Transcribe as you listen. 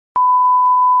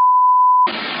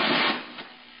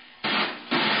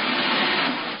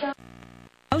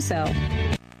so.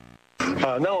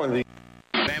 No, in the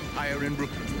vampire in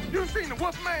Brooklyn. You seen the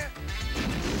Wolf Man?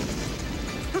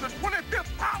 To the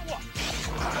 25th power.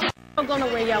 Don't go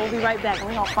nowhere, y'all. We'll be right back, and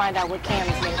we're gonna find out what Cam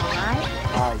is making, all right?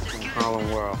 All right, from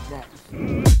Harlem World.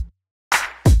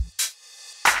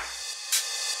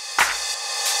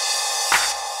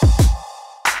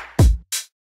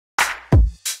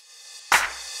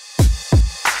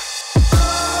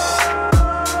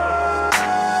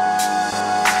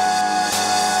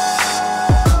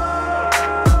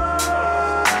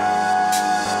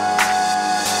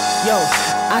 Yo,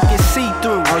 I can see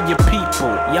through all your people.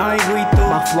 Y'all ain't read through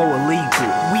my flow illegal.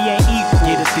 We ain't equal.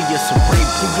 Get it through your cerebral.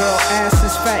 Your girl ass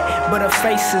is fat, but her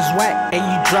face is whack. And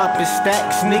you dropping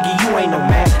stacks, nigga, you ain't no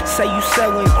Mac. Say you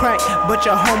selling crack, but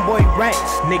your homeboy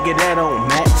rats. Nigga, that don't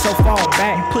match. So fall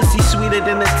back. You pussy sweeter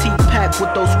than a T-pack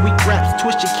with those weak raps.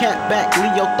 Twist your cat back,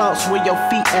 leave your thoughts where your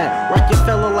feet at. Rock your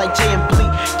fella like Jay and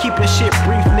Bleak. Keep your shit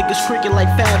brief, niggas cricket like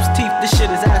Fab's teeth. This shit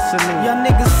is asinine. Y'all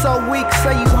niggas so weak,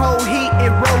 say you hold heat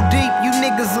and roll deep. You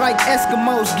niggas like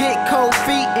Eskimos, get cold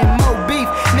feet and more beef.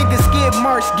 Niggas get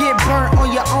marched, get burnt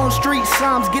on your own street.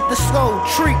 Slimes get the slow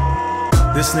treat.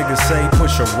 This nigga say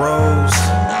push a rose.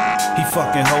 He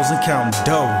fucking hoes and counting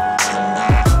dough.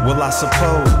 Well, I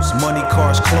suppose money,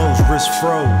 cars, clothes, wrist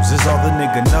froze is all the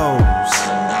nigga knows.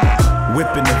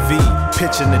 Whipping the V,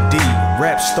 pitching the D.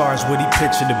 Rap stars what he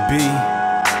pitching to be.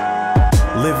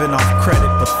 Living off credit,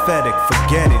 pathetic.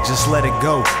 Forget it, just let it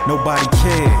go. Nobody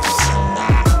cares.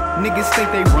 Niggas think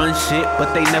they run shit,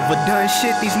 but they never done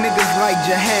shit. These niggas like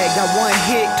Jihad, got one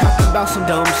hit, talking about some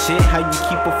dumb shit. How you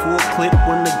keep a full clip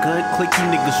when the gun click, you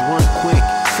niggas run quick.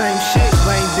 Same shit,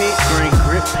 lame bitch, green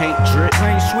grip, paint drip,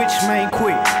 main switch, main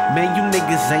quick. Man, you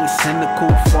niggas ain't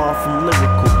cynical, far from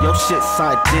lyrical. Your shit's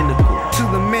identical to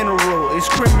the mineral, it's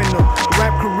criminal.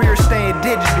 Rap career staying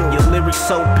digital. Your lyrics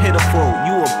so pitiful,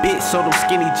 you a bitch, so them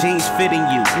skinny jeans fitting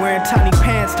you. Wearing tiny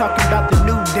pants, talking about the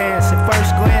new dance. At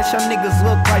first glance, y'all niggas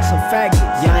look like some faggots.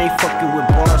 Y'all ain't fucking with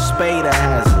bar spade or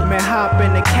hazard. Man, hop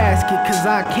in the casket, cause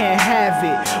I can't have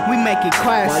it. We make it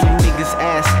classic. Why you niggas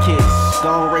ass kiss?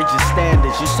 Gon' raise your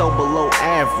standards, you so below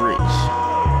average.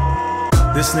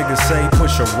 This nigga say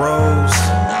push a rose.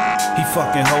 He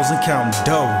fucking hoes and counting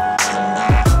dough.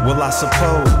 Well, I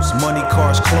suppose money,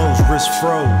 cars, clothes, wrist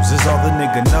froze is all the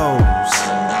nigga knows.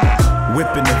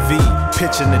 Whipping the V,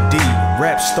 pitching the D.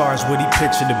 Rap stars what he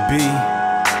pitching to be.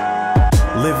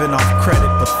 Living off credit,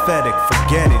 pathetic.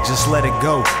 Forget it, just let it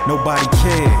go. Nobody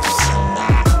cares.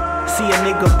 See a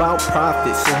nigga bout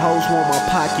profit, so hoes want my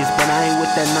pockets, but I ain't with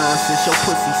that nonsense. Your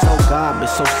pussy so garbage,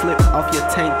 so slip off your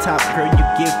tank top, girl, you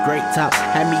give great top.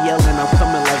 Had me yelling, I'm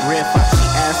coming like Red Fox. She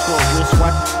asked for a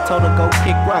wristwatch, told her go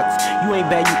kick rocks. You ain't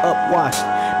bad, you upwashed.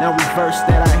 Now reverse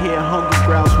that, I hear hungry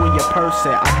growls when your purse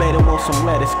set. I bet it want some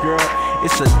lettuce, girl.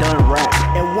 It's a done rap.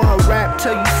 And one rap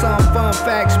tell you some fun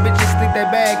facts. Bitches think they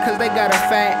bad cause they got a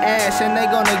fat ass, and they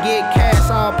gonna get cash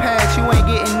all past. You ain't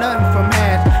getting nothing from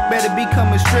hash. Better become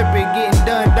a stripper, getting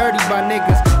done dirty by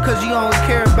niggas, cause you only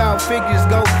care about figures.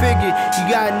 Go figure. You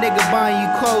got a nigga buying you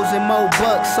clothes and more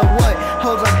bucks. So what?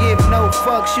 Hoes, I give no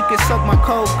fucks. You can suck my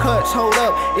cold cuts. Hold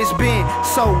up, it's been,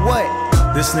 so what?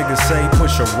 This nigga say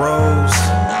push a rose.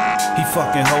 He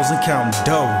fucking hoes and counting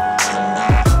dough.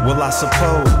 Well, I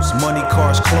suppose money,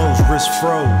 cars, clothes, wrist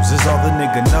froze is all the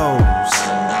nigga knows.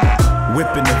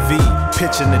 Whipping the V,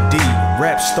 pitching the D.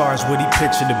 Rap stars what he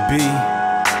pitching to be.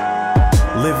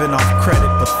 Living off credit,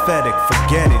 pathetic.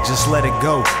 Forget it, just let it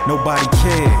go. Nobody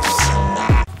cares.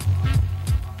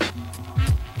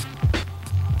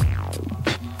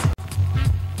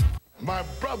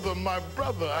 My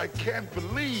brother, I can't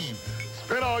believe.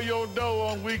 Spent all your dough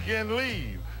on weekend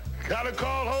leave. Gotta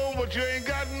call home, but you ain't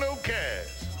got no cash.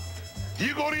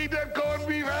 You gonna eat that corned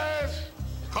beef hash?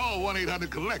 Call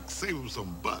 1-800-COLLECT, save them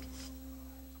some bucks.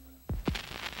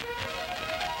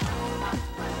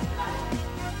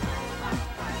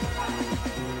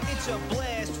 It's a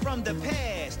blast from the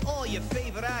past. All your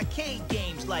favorite arcade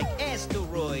games like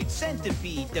Asteroid,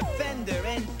 Centipede, Defender,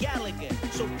 and Galaga.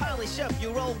 So polish up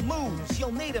your old moves.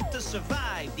 You'll need them to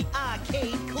survive the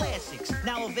arcade classics.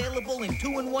 Now available in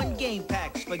 2-in-1 game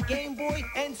packs for Game Boy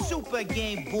and Super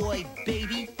Game Boy,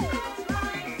 baby.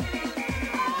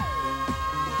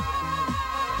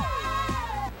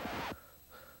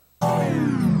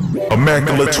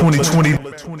 Immaculate 2020.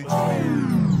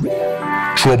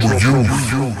 Trouble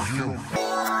Youth.